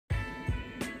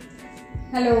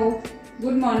Hello,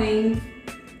 good morning.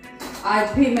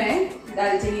 आज भी मैं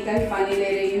दालचीनी का ही पानी ले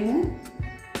रही हूँ।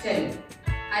 चलिए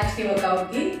आज के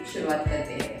वर्कआउट की शुरुआत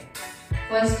करते हैं।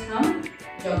 फर्स्ट हम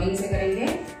जॉगिंग से करेंगे।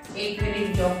 1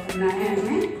 मिनट जॉग करना है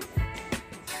हमें।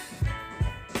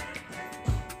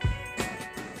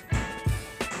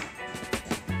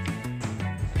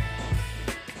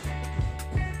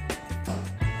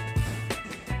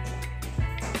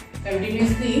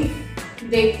 कंटिन्यूसली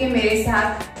देख के मेरे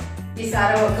साथ ये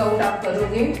सारा वर्कआउट आप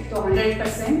करोगे तो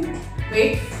 100%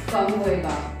 वेट कम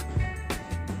होएगा।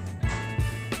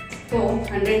 तो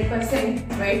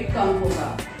 100% वेट कम होगा।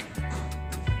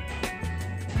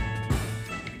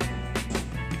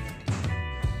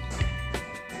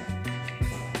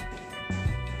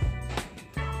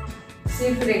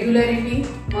 सिर्फ रेगुलरिटी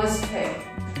मस्ट है,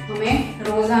 हमें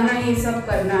रोजाना ये सब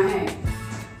करना है।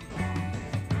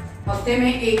 हफ्ते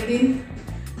में 1 दिन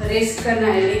रेस्ट करना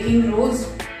है, लेकिन रोज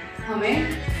हमें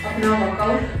अपना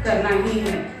वर्कआउट करना ही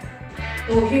है,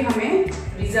 तो ही हमें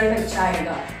रिजल्ट अच्छा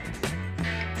आएगा।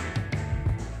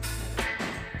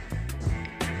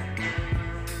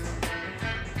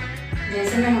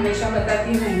 जैसे मैं हमेशा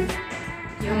बताती हूँ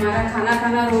कि हमारा खाना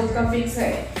खाना रोज का फिक्स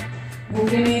है,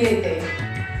 भूखे नहीं रहते।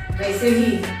 वैसे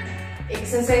ही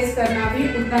एक्सरसाइज करना भी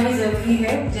उतना ही जरूरी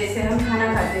है जैसे हम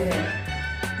खाना खाते हैं।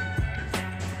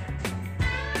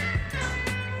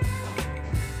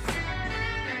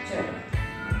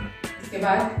 इसके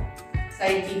बाद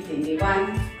साइड किक देंगे। 1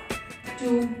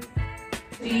 2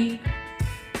 3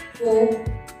 4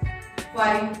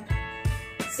 5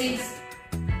 6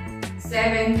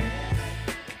 7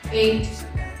 8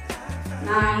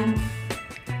 9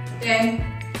 10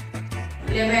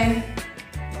 11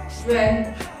 12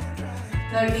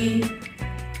 13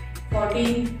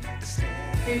 14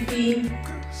 15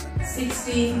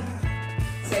 16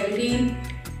 17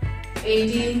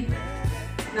 18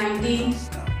 19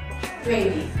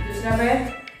 20। दूसरा पैर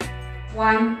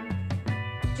 1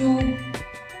 2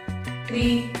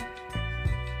 3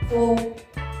 4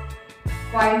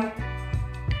 5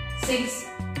 6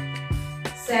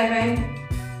 7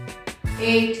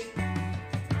 8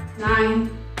 9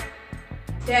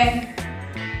 10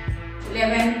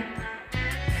 11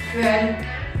 12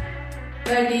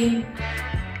 13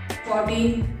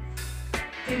 14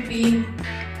 15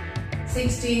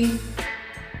 16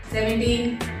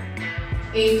 17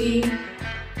 18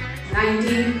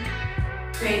 19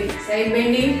 20। Side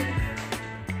bending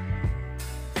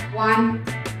 1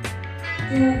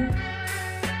 2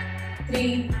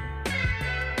 3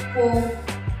 4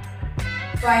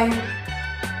 5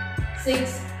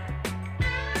 6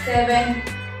 7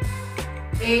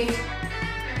 8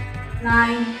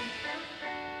 9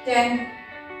 10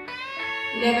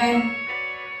 11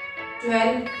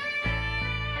 12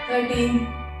 13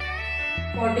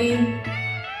 14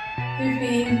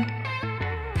 15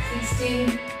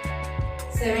 16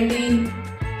 17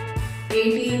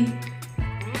 18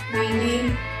 19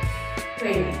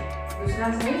 20। दूसरा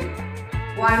साइड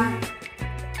 1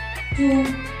 2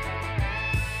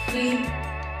 3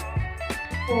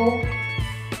 4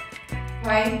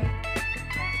 5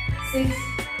 6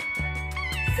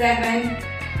 7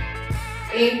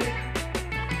 8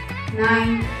 9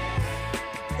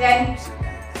 10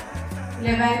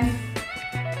 11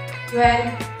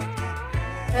 12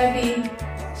 13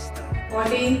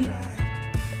 14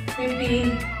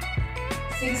 15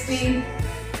 16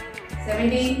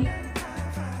 17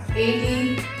 18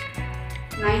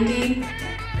 19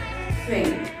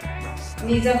 20।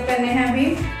 नीज अप करने हैं अभी।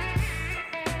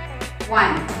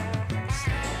 1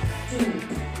 2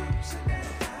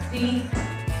 3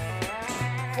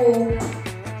 4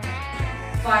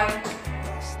 5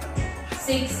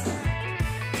 6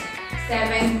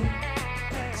 7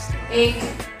 8।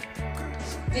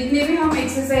 जितने भी हम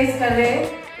एक्सरसाइज कर रहे हैं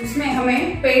उसमें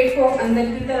हमें पेट को अंदर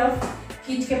की तरफ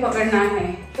खींच के पकड़ना है,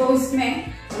 तो उसमें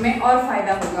हमें और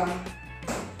फायदा होगा।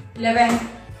 11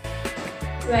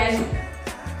 12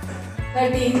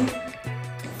 13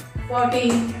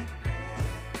 14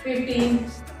 15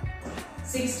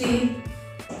 16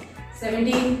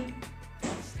 17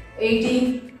 18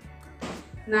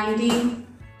 19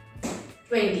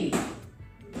 20।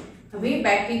 अभी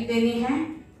बैक किक देनी है।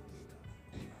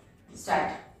 स्टार्ट।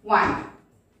 1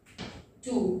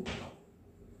 2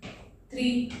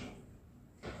 3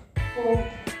 4।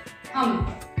 हम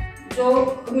जो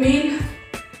मील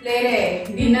ले रहे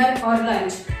हैं, डिनर और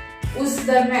लंच, उस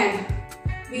दरम्यान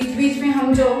बीच बीच में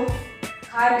हम जो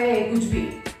खा रहे हैं कुछ भी,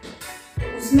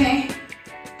 तो उसमें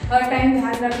हर टाइम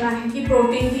ध्यान रखना है कि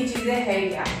प्रोटीन की चीजें है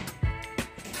क्या।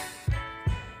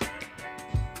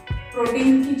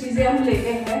 प्रोटीन की चीजें हम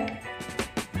लेते हैं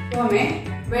तो हमें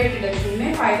वेट रिडक्शन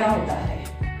में फायदा होता है।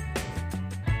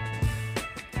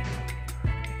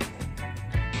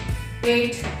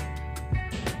 8,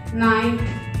 9,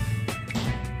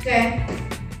 10,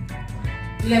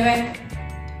 11,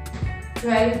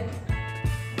 12,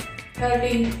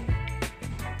 13,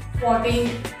 14,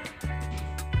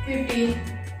 15,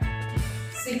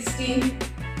 16,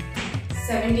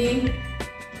 17,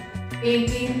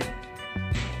 18,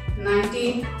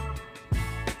 19,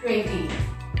 20.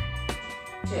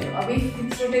 चलो अभी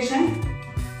हिप्स रोटेशन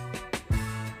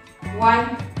 1,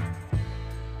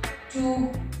 2,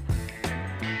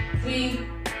 3,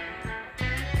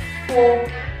 4,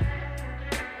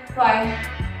 5,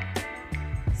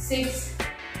 6,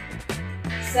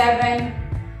 7,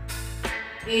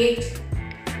 8,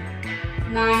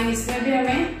 9. इसमें भी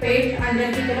हमें पेट अंदर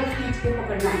की तरफ खींच के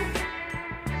पकड़ना है.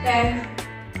 10,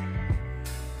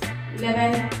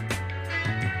 11,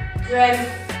 12,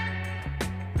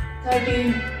 13,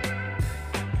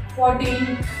 14,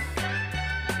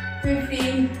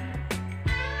 15,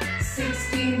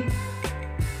 16,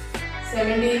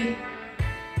 17,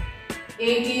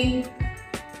 18,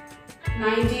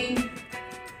 19,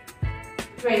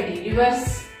 20. रिवर्स.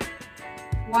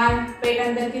 1, पेट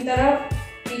अंदर की तरफ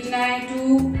खींचना है.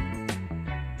 2,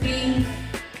 3,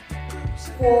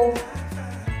 4,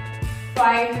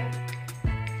 5,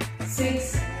 6,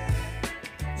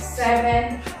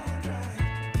 7,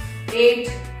 8,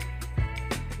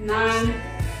 9,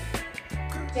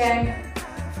 10,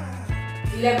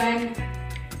 11,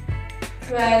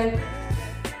 12,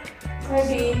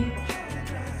 13,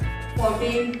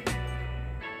 14,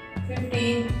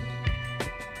 15,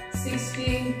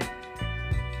 16,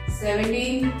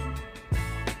 17,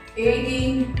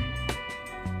 18,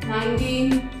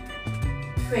 19,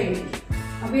 20.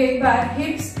 अभी एक बार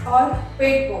हिप्स और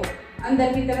पेट को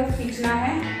अंदर की तरफ खींचना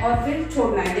है और फिर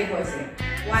छोड़ना है. देखो ऐसे.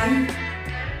 1,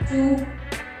 2,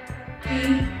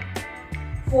 3,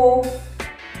 4,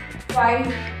 5,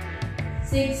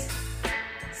 6,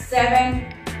 7,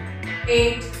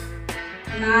 8,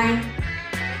 9,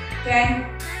 10,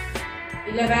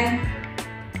 11,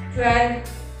 12,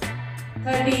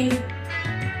 13,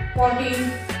 14,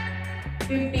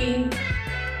 15,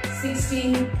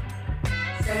 16,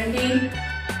 17,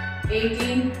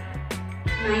 18,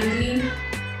 19,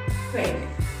 20.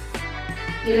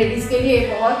 ये लेडीज के लिए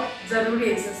बहुत जरूरी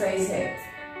एक्सरसाइज है.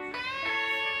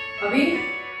 अभी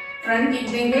फ्रंट खींच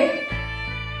देंगे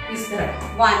इस तरह.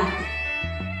 1,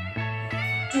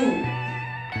 2,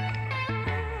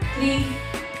 3,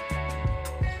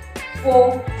 4,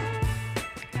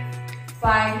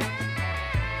 5,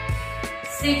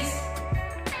 6,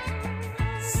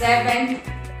 7,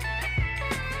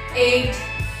 8,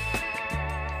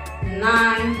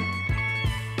 9,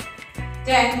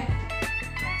 10,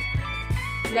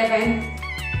 11,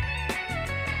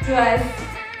 12,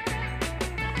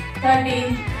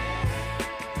 13,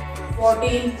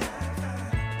 14,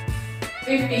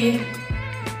 15,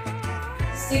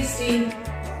 16,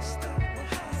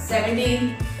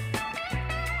 17,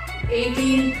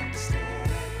 18,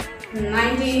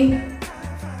 19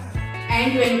 and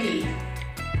 20.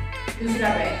 दूसरा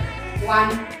पैर.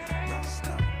 1,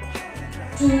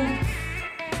 2,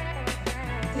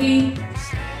 3,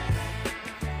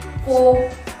 4,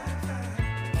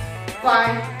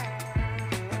 5,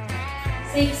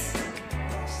 6,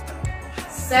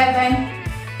 7,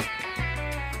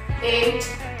 8,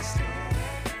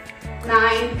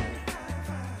 9,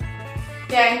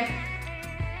 10,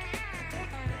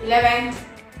 11,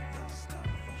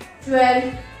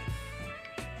 12,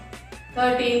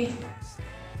 13,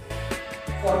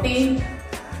 14,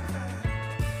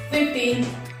 15,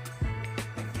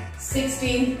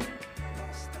 16,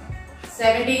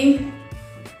 17,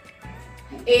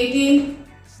 18,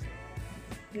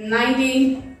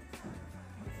 19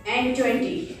 and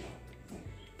 20.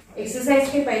 एक्सरसाइज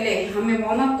के पहले हमें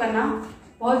वार्म अप करना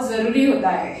बहुत जरूरी होता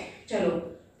है. चलो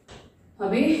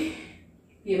अभी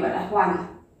ये वाला. 1,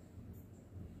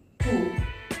 2,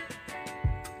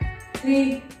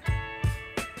 3,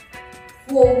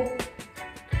 4,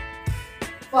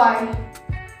 5,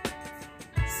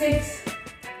 6,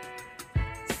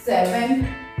 7,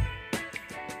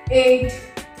 8,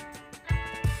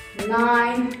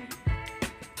 9,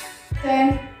 10,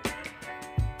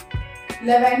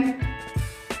 11,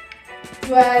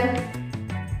 12,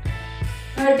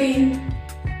 13,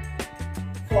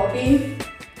 14,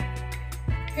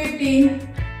 15,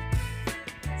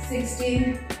 16,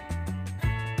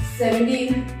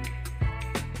 17,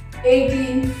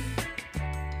 18,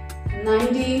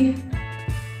 19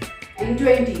 and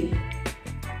 20.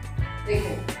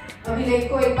 देखो अभी लेग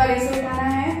को एक बार ऐसे उठाना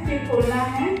है, फिर खोलना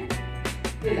है,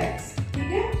 रिलैक्स. ठीक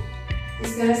है,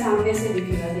 इस तरह सामने से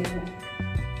दिखेगा. देखो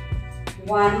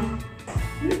 1,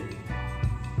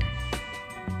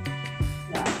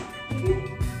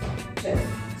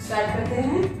 स्टार्ट करते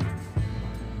हैं।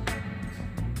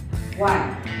 1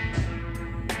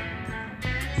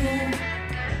 2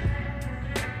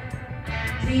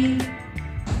 3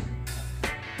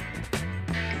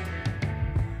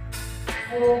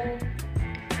 4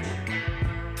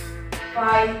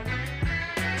 5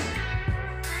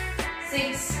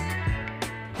 6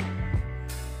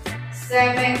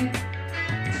 7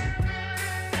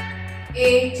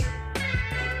 8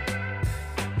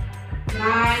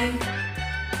 9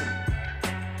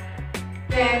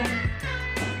 10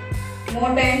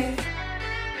 more 10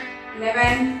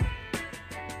 11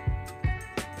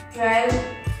 12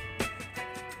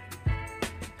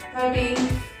 13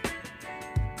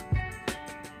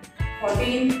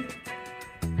 14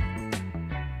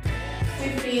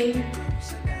 15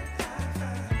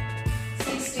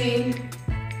 16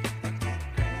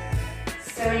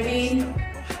 17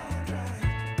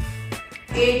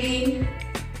 18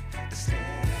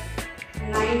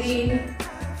 19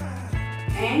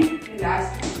 एंड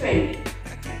लास्ट 20।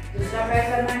 दूसरा पैर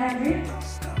करना है अभी।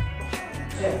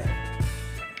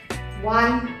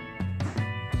 1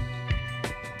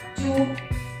 2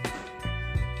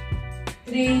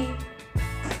 3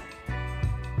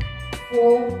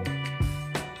 4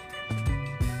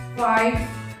 5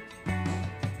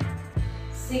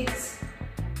 6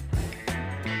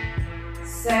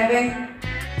 7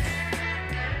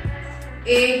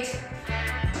 8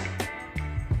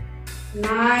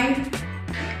 9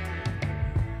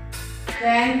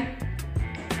 10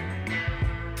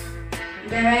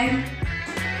 11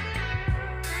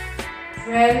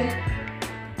 12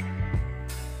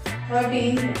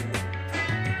 13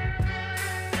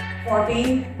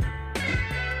 14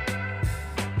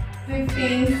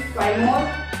 15 5 more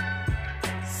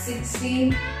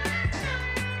 16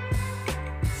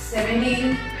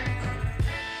 17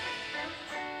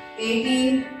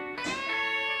 18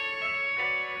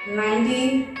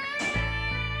 19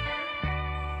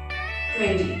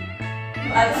 20।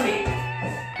 बाद में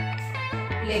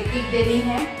लेग किक देनी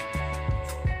है।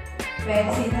 पैर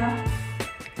सीधा।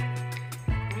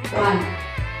 1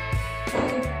 2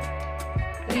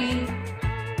 3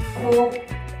 4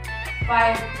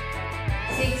 5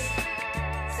 6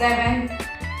 7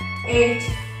 8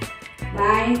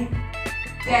 9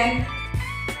 10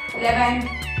 11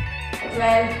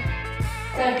 12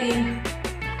 13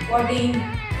 14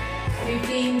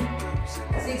 15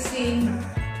 16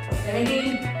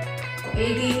 17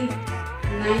 18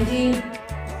 19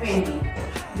 20।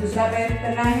 दूसरा पैर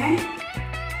करना है।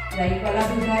 राइट वाला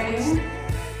भी उठा रही हूँ।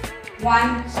 1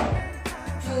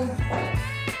 2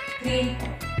 3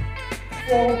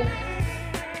 4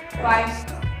 5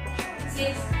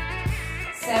 6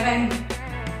 7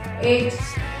 8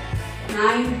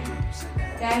 9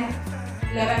 10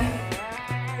 11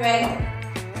 12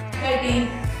 13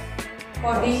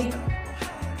 14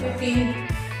 15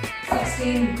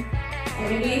 16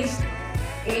 17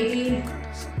 18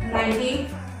 19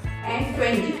 and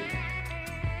 20।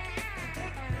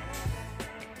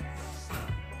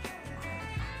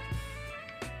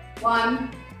 One,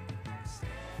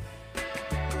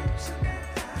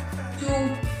 2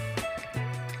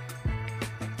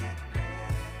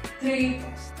 3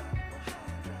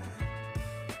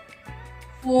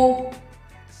 4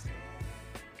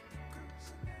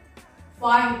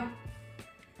 5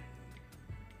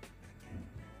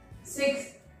 6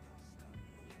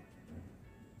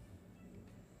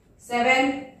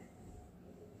 7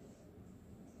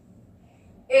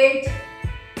 8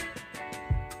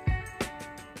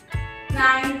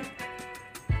 9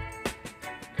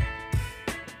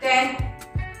 10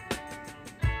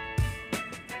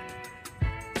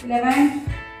 11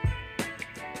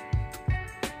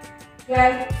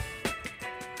 12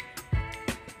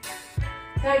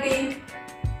 13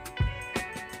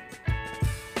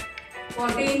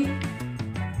 14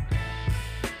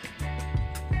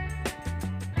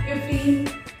 15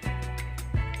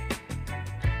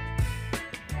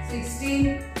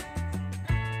 16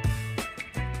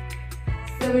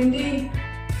 17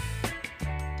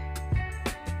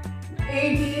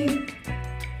 18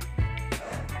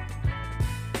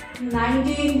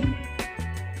 19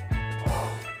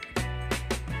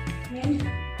 and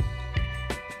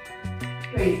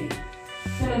 20।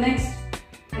 चलो नेक्स्ट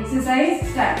एक्सरसाइज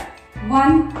स्टार्ट।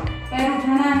 1 पैर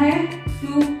उठाना है।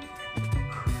 2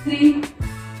 3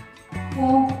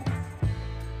 4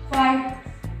 5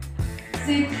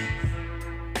 6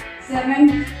 7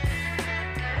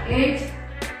 8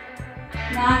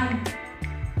 9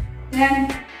 10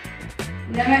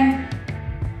 11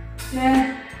 12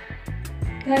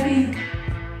 13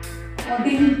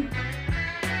 14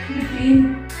 15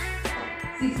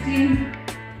 16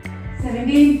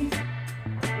 17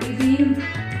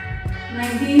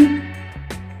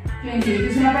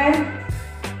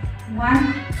 1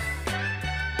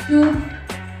 2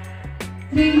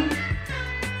 3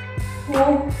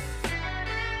 4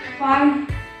 5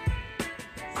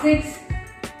 6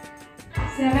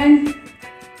 7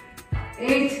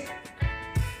 8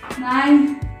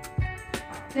 9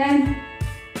 10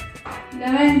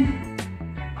 11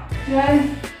 12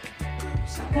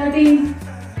 13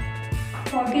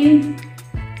 14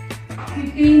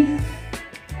 15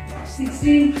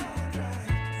 16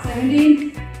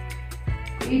 17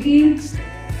 18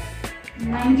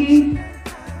 19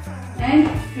 and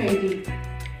 20।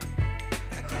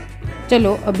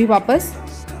 चलो अभी वापस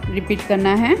रिपीट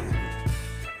करना है।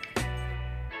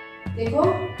 देखो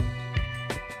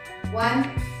 1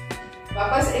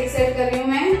 वापस एक सेट कर रही हूं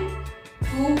मैं,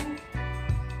 2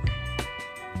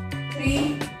 3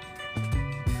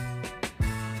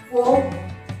 4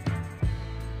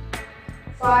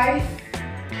 5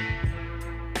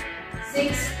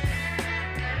 6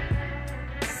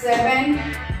 7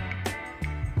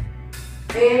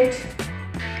 8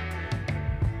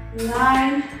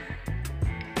 9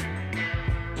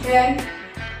 10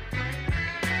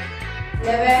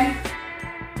 11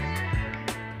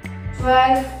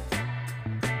 12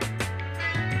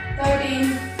 13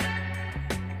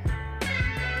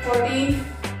 14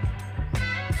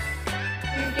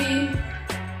 15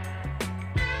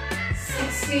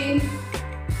 16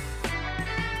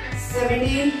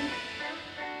 17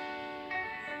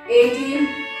 18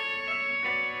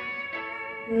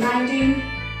 19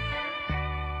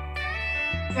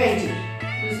 20।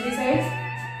 दूसरी side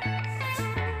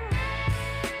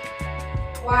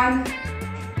 1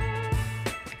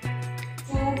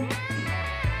 2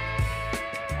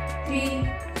 3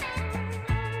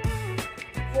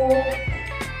 4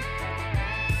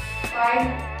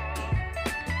 5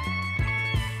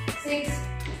 6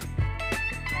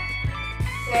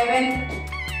 7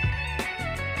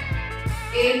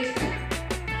 8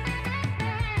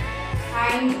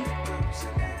 9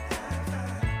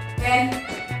 10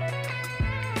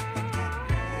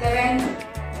 11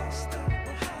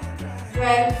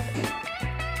 12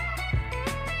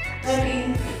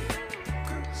 13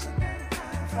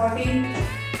 14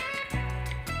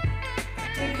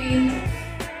 15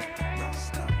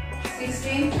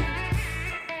 16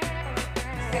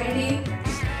 17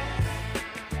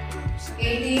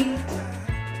 18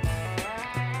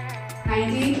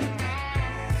 19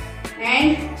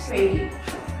 and 20।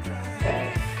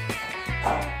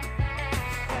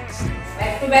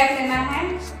 Back to back लेना है।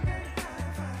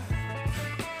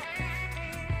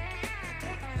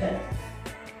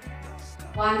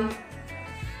 1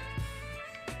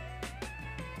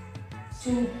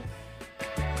 2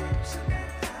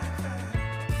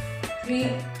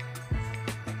 3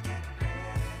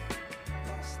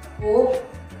 4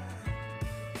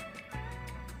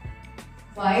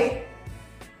 5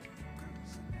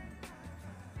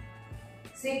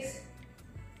 6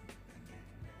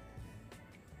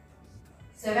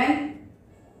 7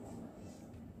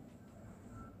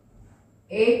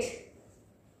 8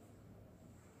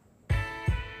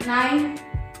 9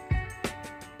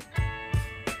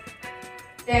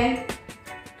 10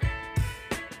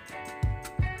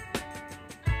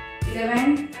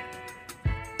 11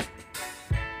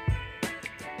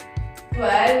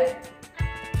 12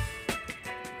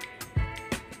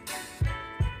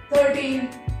 13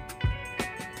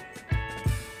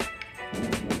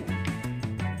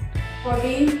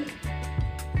 14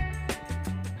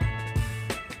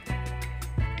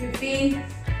 15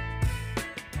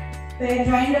 पैर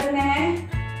ज्वाइन रखने हैं।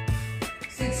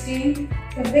 16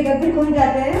 कब्जे कब्जे खुल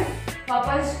जाते हैं,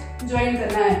 वापस ज्वाइन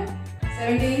करना है।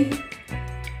 17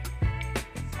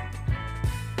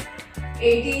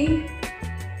 18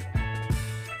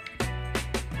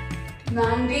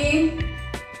 19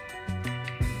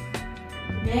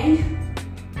 and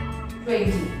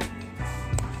 20।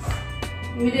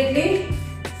 इमीडिएटली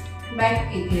बैक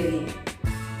किक के लिए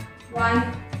 1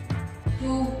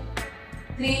 2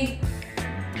 3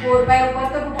 4 पैर ऊपर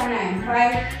तक उठाना है।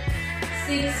 5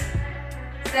 6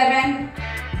 7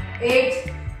 8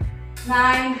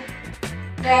 9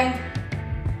 10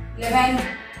 11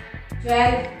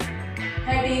 12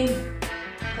 13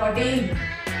 14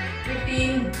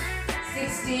 15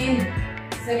 16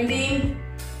 17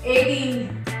 18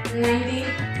 19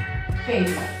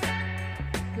 20।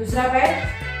 दूसरा पैर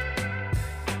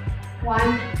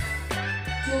 1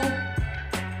 2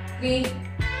 3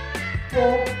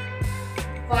 4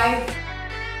 5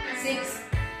 6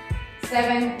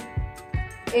 7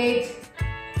 8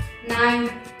 9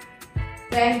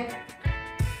 10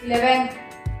 11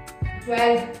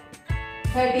 12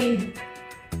 13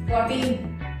 14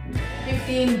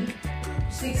 15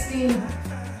 16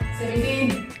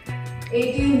 17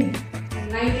 18,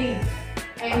 19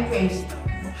 and 20.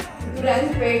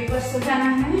 तुरंत पेट पर सो जाना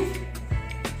है।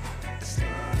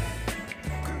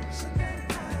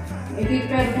 एक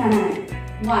पैर उठाना है।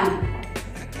 1,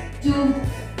 2,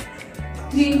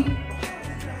 3,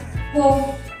 4,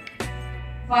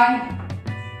 5,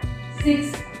 6,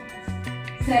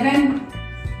 7,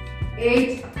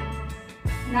 8,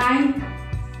 9,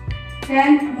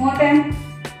 10, more 10,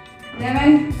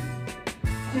 11,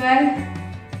 12,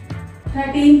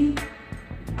 13,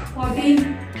 14,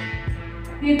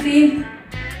 15,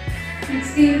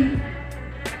 16,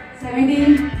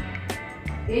 17,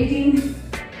 18,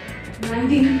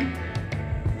 19,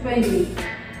 20.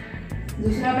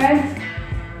 दूसरा पैर।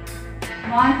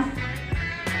 1,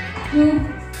 2,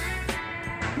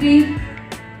 3,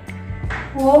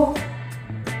 4,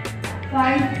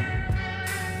 5,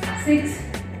 6,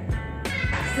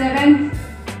 7,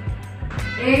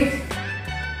 8,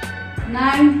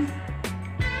 9,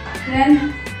 10,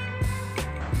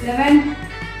 11,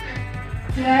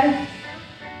 12,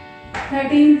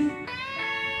 13,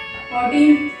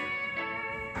 14,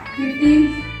 15,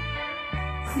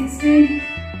 16,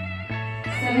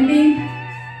 17,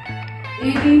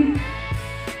 18,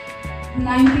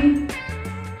 19,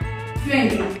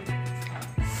 20.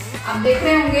 आप देख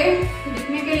रहे होंगे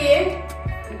दिखने के लिए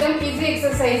एकदम इजी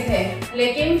एक्सरसाइज है,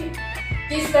 लेकिन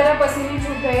किस तरह पसीने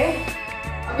छूट रहे।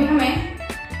 अभी हमें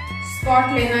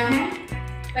स्क्वाट लेना है।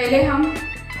 पहले हम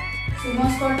सुमो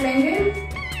स्क्वाट लेंगे।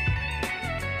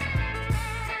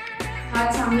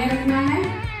 हाथ सामने रखना है,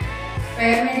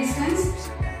 पैर में डिस्टेंस,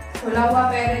 खुला हुआ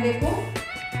पैर है, देखो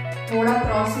थोड़ा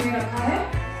क्रॉस में रखा है।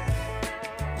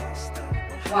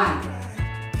 1,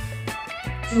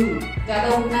 2,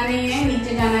 ज्यादा उठना नहीं है,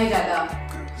 नीचे जाना है ज्यादा।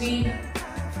 3,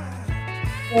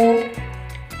 4,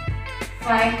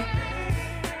 5,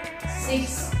 6,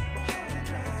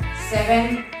 7,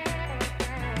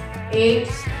 8,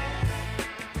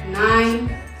 9,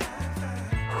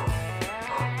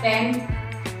 10,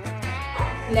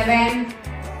 11,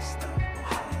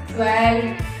 12,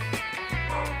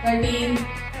 13,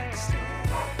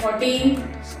 14,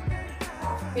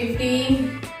 15,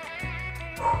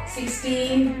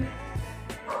 16,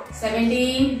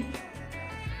 17,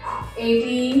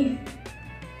 18,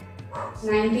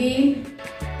 19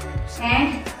 and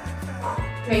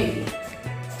 20.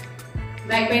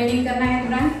 बैक बेंडिंग करना है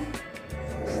तुरंत।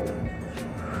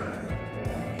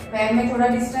 पैर में थोड़ा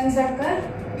डिस्टेंस रखकर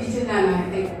पीछे जाना है।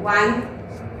 देख 1,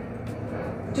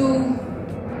 2,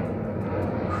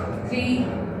 3,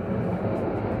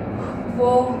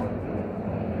 4,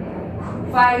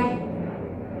 5,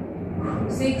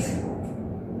 6,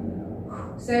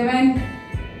 7,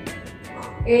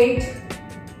 8,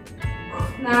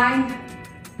 9,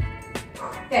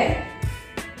 10.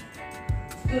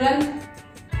 तुरंत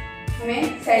हमें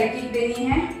साइड किक देनी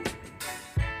है।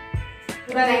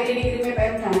 पूरा 90 डिग्री में पैर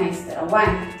उठाना है इस तरह।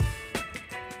 1,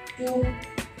 2,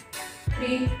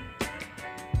 3,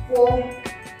 4,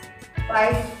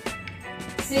 5,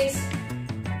 6,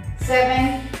 7,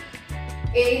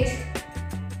 8,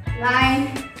 9,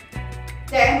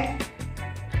 10,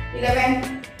 11,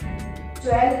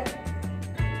 12,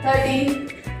 13,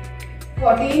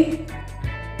 14,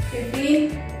 15,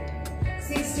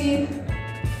 16,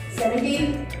 17,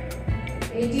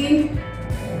 18,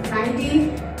 19,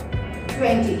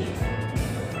 20.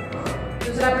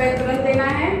 दूसरा पैर तुरंत लेना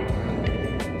है।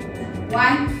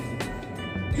 1,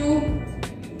 2,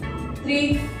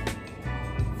 3,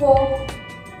 4,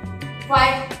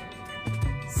 5,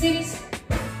 6,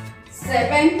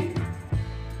 7,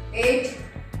 8,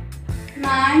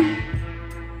 9,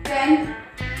 10,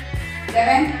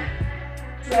 11,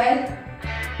 12,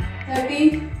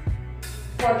 13,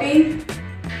 14,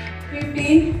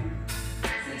 15,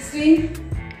 16,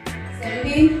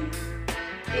 17,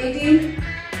 18,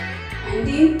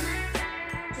 19,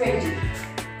 20.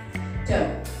 चलो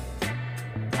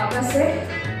वापस से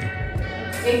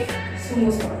एक Sumo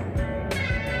squat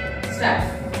start.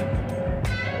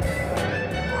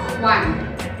 1,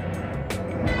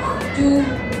 2,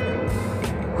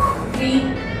 3,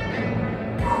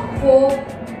 4,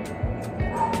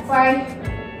 5,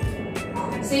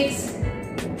 6,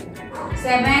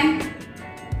 7,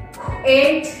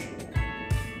 8,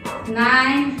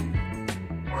 9,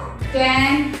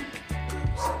 10,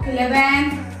 11,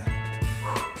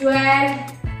 12,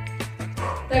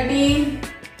 13,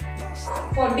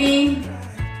 14,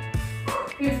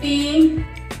 15,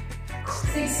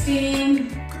 16,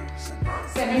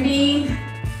 17,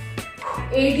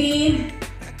 18,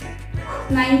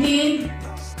 19,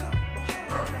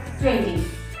 20.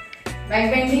 Back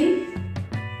bending.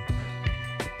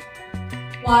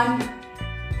 1,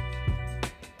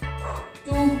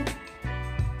 2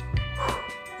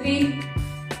 3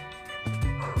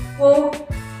 4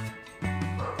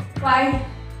 5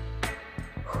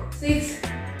 6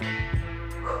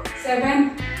 7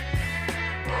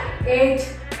 8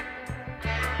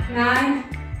 9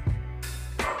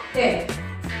 10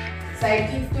 side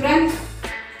की तुरंत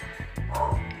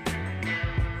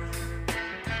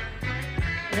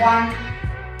 1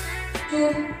 2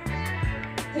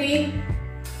 3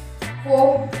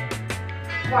 4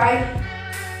 5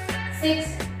 6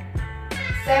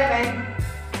 7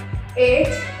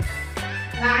 8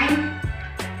 9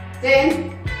 10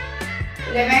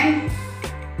 11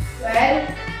 12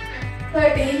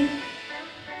 13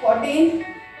 14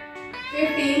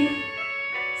 15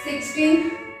 16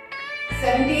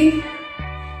 17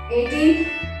 18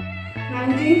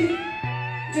 19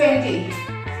 20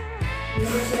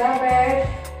 दूसरा पैर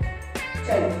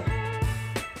चलो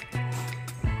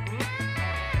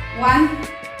 1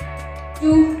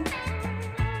 2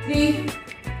 3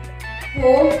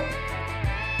 4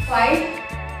 5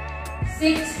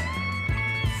 6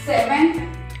 7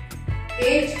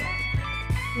 8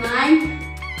 9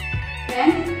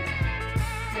 10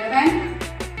 11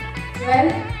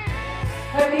 12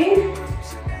 13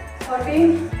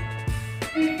 14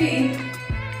 15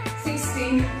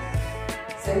 16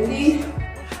 17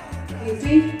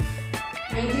 18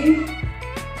 19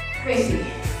 20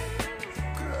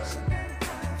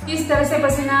 किस तरह से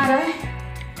पसीना आ रहा है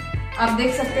आप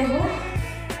देख सकते हो,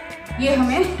 ये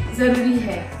हमें जरूरी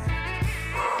है।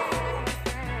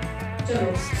 चलो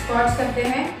स्क्वाट्स करते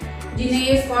हैं। जिन्हें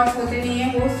ये स्क्वाट्स होते नहीं है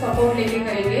वो सपोर्ट लेके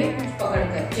करेंगे, कुछ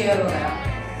पकड़कर चेयर वगैरह।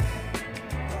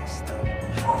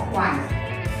 1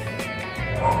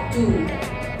 2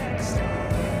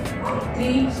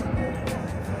 3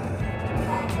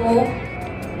 4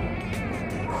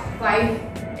 5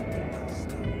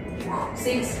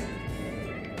 6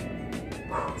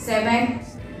 7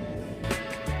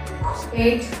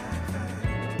 8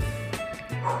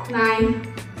 9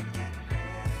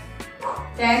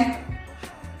 10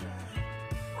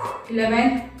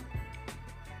 11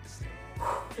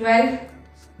 12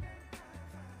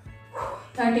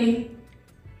 13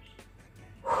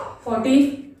 14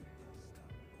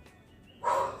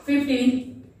 15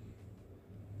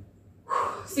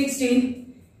 16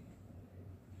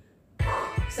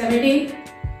 17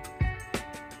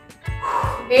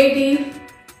 18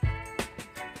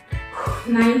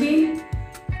 19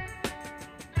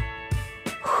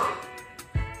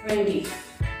 20।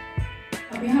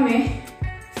 अभी हमें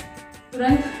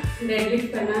तुरंत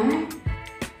डेडलिफ्ट करना है।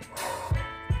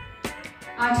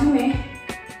 आज हमें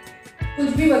कुछ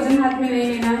भी वजन हाथ में नहीं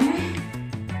लेना है।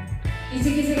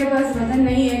 किसी के पास वजन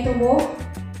नहीं है तो वो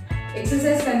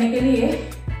एक्सरसाइज करने के लिए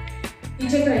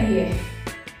हिचक रही है,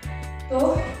 तो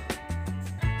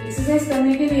एक्सरसाइज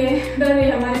करने के लिए डर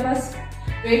है, हमारे पास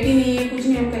वेट ही नहीं है, कुछ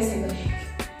नहीं, हम कैसे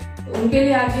करें। तो उनके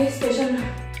लिए आगे स्पेशल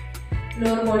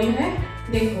लोअर बॉडी है।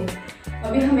 देखो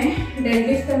अभी हमें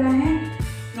डेडलिफ्ट करना है,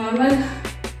 नॉर्मल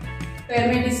पैर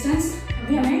में डिस्टेंस।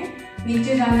 अभी हमें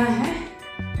नीचे जाना है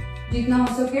जितना हो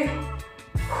सके।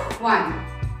 1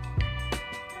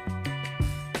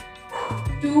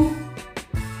 2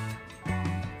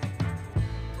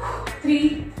 3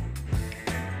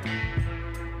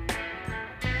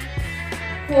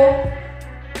 4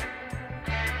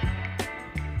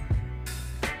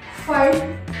 5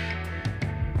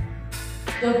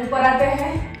 जब ऊपर आते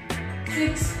हैं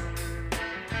 6,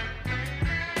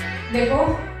 देखो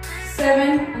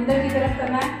 7 अंदर की तरफ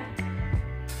करना है,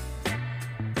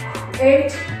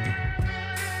 8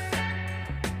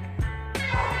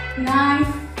 9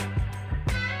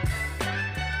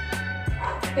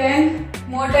 10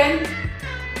 more 10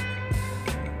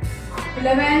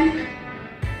 11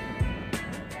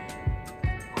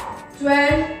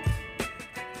 12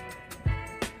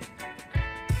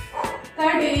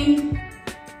 13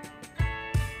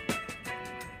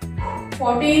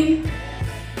 14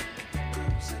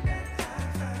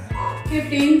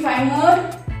 15 5 more,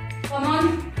 come on,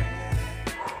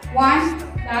 1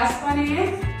 last one है,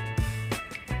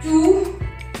 2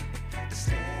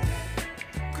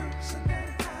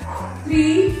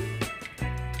 3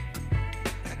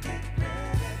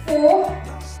 4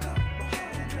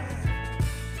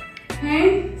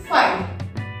 and 5।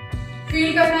 फील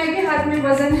करना है कि हाथ में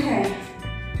वजन है।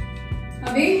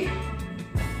 अभी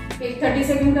एक 30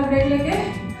 सेकंड का ब्रेक लेके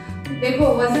देखो,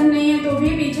 वजन नहीं है तो भी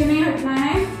पीछे नहीं हटना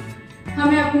है,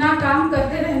 हमें अपना काम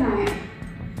करते रहना है।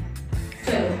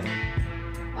 चलो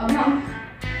अब हम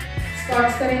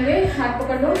स्क्वाट्स करेंगे, हाथ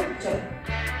पकड़ लो, चलो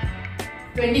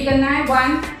 20 करना है।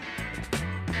 1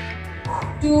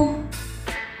 2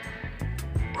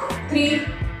 3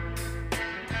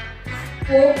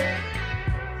 4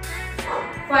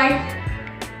 5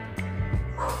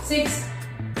 6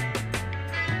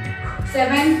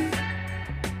 7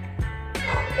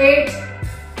 8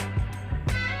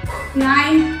 9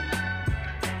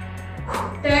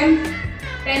 10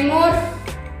 10 more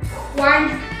 1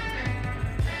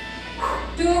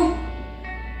 2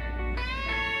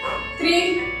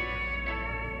 3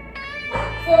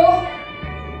 4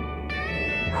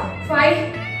 5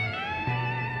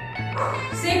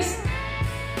 6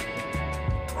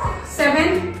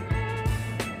 7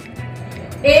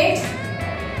 8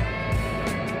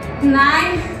 9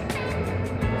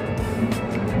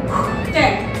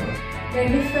 10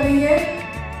 डेडलिफ्ट करेंगे।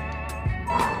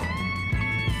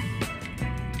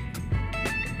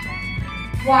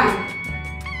 1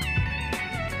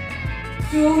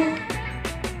 2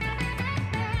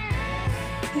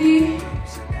 3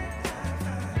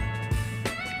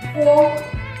 4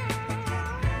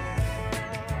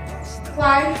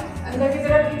 5 अंदर की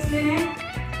तरफ खींचने हैं।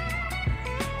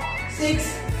 6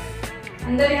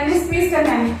 अंदर यानी स्क्वीज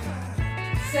करना है।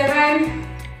 7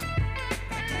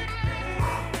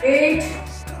 8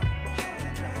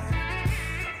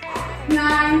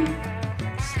 9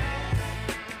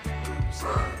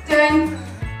 10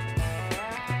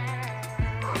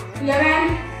 11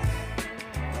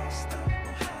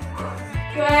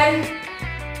 12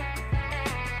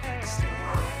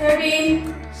 13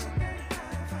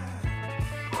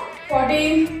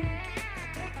 14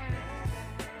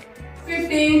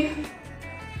 15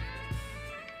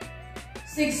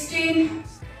 16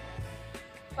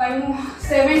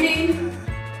 17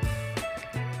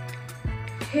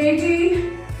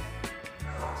 18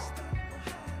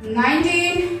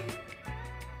 19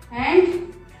 and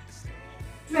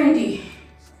 20।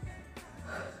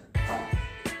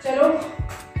 चलो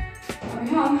अभी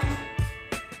हम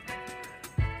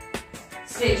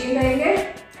स्ट्रेचिंग करेंगे।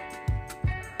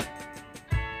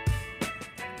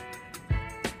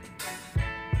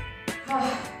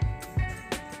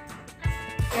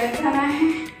 पैर उठाना है,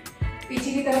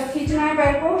 पीछे की तरफ खींचना है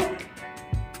पैर को।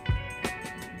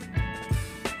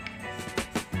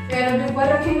 पैर अभी ऊपर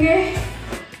रखेंगे।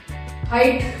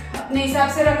 हाइट अपने हिसाब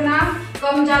से रखना,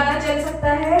 कम ज्यादा चल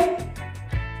सकता है।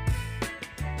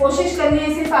 कोशिश करनी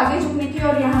है सिर्फ आगे झुकने की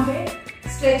और यहाँ पे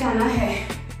स्ट्रेच आना है।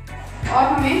 और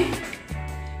हमें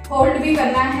होल्ड भी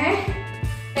करना है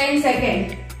 10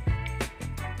 सेकेंड।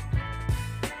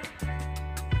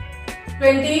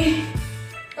 20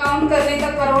 काउंट करने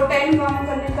तक करो, 10 काउंट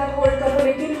करने तक होल्ड करो,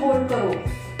 लेकिन होल्ड करो,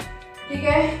 ठीक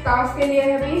है। काफ के लिए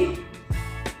अभी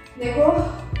देखो,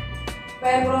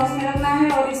 पैर क्रॉस में रखना है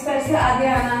और इस पैर से आगे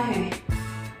आना है।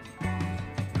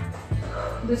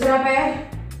 दूसरा पैर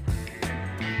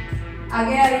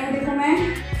आगे आ रही हूँ, देखो मैं,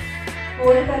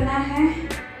 होल्ड करना है,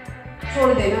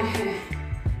 छोड़ देना है।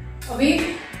 अभी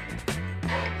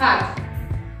हाथ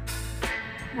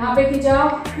यहाँ पे खिंचाओ,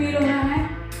 फील होना है,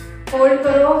 होल्ड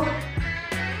करो,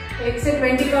 1 से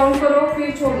 20 काउंट करो,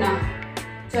 फिर छोड़ना।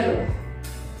 चलो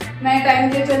मैं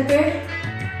टाइम के चलते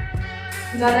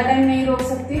ज्यादा टाइम नहीं रोक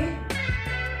सकती,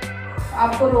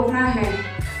 आपको रोकना है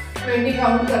 20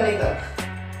 काउंट करने तक।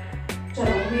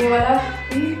 चलो ये वाला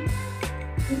भी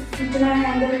खींचना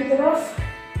है अंदर की तरफ,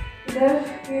 इधर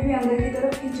ये भी अंदर की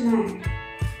तरफ खींचना है,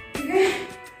 ठीक है।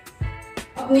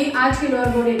 अपनी आज की लोअर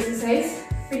बॉडी एक्सरसाइज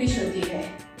फिनिश होती है।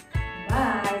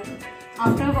 Bye.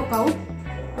 After workout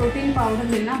protein powder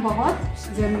लेना बहुत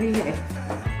ज़रूरी है।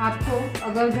 आपको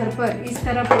अगर घर पर इस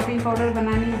तरह प्रोटीन पाउडर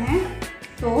बनानी है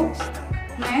तो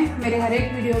मैं मेरे हर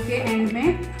एक वीडियो के एंड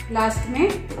में, लास्ट में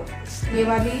ये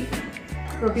वाली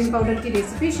प्रोटीन पाउडर की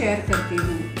रेसिपी शेयर करती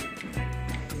हूँ।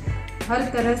 हर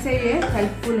तरह से ये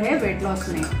हेल्पफुल है वेट लॉस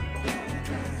में,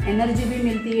 एनर्जी भी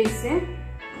मिलती है इससे।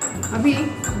 अभी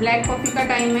ब्लैक कॉफ़ी का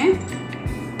टाइम है।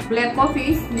 ब्लैक कॉफ़ी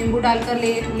नींबू डालकर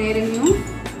ले रही हूँ।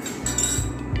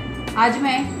 आज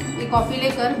मैं ये कॉफ़ी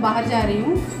लेकर बाहर जा रही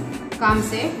हूँ काम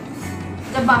से।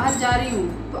 जब बाहर जा रही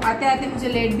हूँ तो आते आते मुझे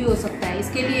लेट भी हो सकता है,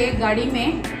 इसके लिए गाड़ी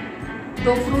में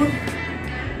 2 फ्रूट,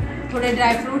 थोड़े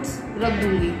ड्राई फ्रूट्स रख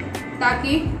दूँगी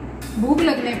ताकि भूख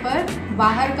लगने पर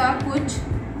बाहर का कुछ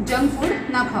जंक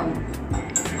फूड ना खाऊं।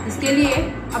 इसके लिए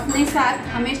अपने साथ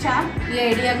हमेशा ये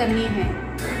आइडिया करनी है।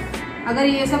 अगर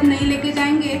ये सब नहीं लेके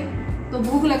जाएंगे तो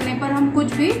भूख लगने पर हम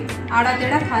कुछ भी आड़ा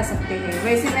टेढ़ा खा सकते हैं।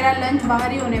 वैसे मेरा लंच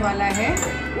बाहर ही होने वाला है,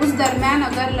 उस दरम्यान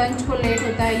अगर लंच को लेट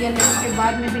होता है या लंच के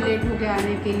बाद में भी लेट हो के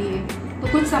आने के लिए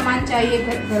तो कुछ सामान चाहिए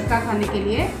घर का खाने के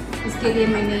लिए। इसके लिए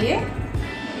मैंने ये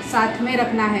साथ में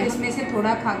रखना है, इसमें से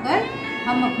थोड़ा खाकर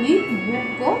हम अपनी भूख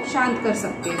को शांत कर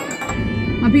सकते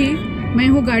हैं। अभी मैं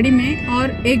हूँ गाड़ी में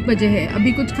और 1 बजे है,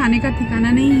 अभी कुछ खाने का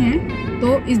ठिकाना नहीं है,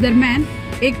 तो इस दरम्यान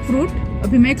एक फ्रूट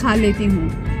अभी मैं खा लेती हूँ।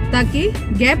 ताकि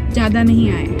गैप ज़्यादा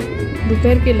नहीं आए।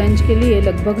 दोपहर के लंच के लिए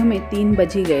लगभग हमें 3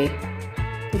 बज ही गए।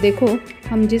 तो देखो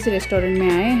हम जिस रेस्टोरेंट में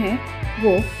आए हैं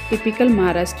वो टिपिकल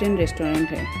महाराष्ट्रियन रेस्टोरेंट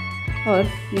है और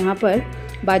यहाँ पर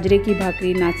बाजरे की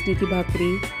भाकरी, नाचनी की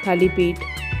भाकरी, थाली पीठ,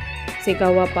 सेका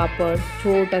हुआ पापड़,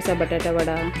 छोटा सा बटाटा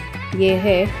वड़ा, ये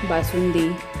है बासुंदी,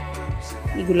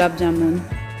 ये गुलाब जामुन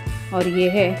और ये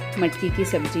है मटकी की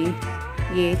सब्ज़ी,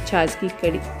 ये छाछ की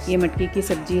कड़ी, ये मटकी की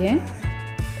सब्ज़ी है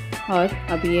और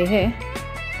अब ये है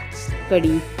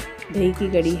कड़ी, दही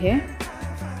की कड़ी है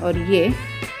और ये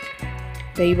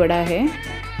दही बड़ा है।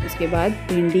 उसके बाद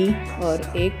भिंडी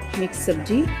और एक मिक्स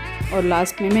सब्जी और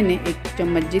लास्ट में मैंने 1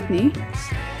 चम्मच जितनी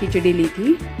खिचड़ी ली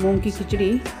थी। मूंग की खिचड़ी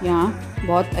यहाँ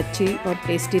बहुत अच्छी और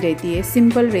टेस्टी रहती है,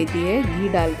 सिंपल रहती है, घी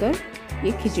डालकर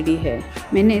ये खिचड़ी है।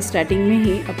 मैंने स्टार्टिंग में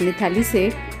ही अपनी थाली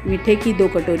से मीठे की 2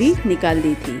 कटोरी निकाल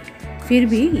दी थी, फिर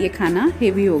भी ये खाना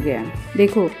हेवी हो गया।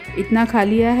 देखो इतना खा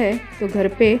लिया है तो घर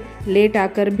पे लेट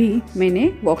आकर भी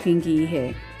मैंने वॉकिंग की है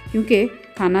क्योंकि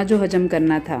खाना जो हजम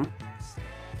करना था।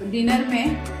 तो डिनर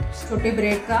में छोटे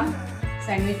ब्रेड का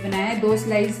सैंडविच बनाया है, 2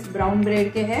 स्लाइस ब्राउन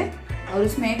ब्रेड के हैं और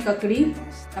उसमें ककड़ी,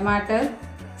 टमाटर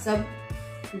सब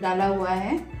डाला हुआ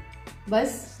है।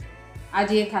 बस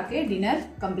आज ये खा के डिनर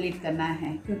कंप्लीट करना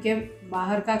है क्योंकि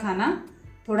बाहर का खाना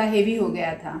थोड़ा हेवी हो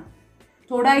गया था,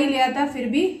 थोड़ा ही लिया था फिर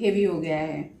भी हेवी हो गया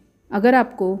है। अगर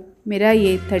आपको मेरा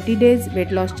ये 30 डेज़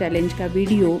वेट लॉस चैलेंज का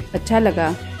वीडियो अच्छा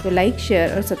लगा तो लाइक,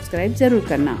 शेयर और सब्सक्राइब ज़रूर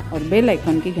करना और बेल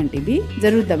आइकॉन की घंटी भी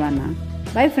ज़रूर दबाना।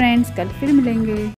 बाय फ्रेंड्स, कल फिर मिलेंगे।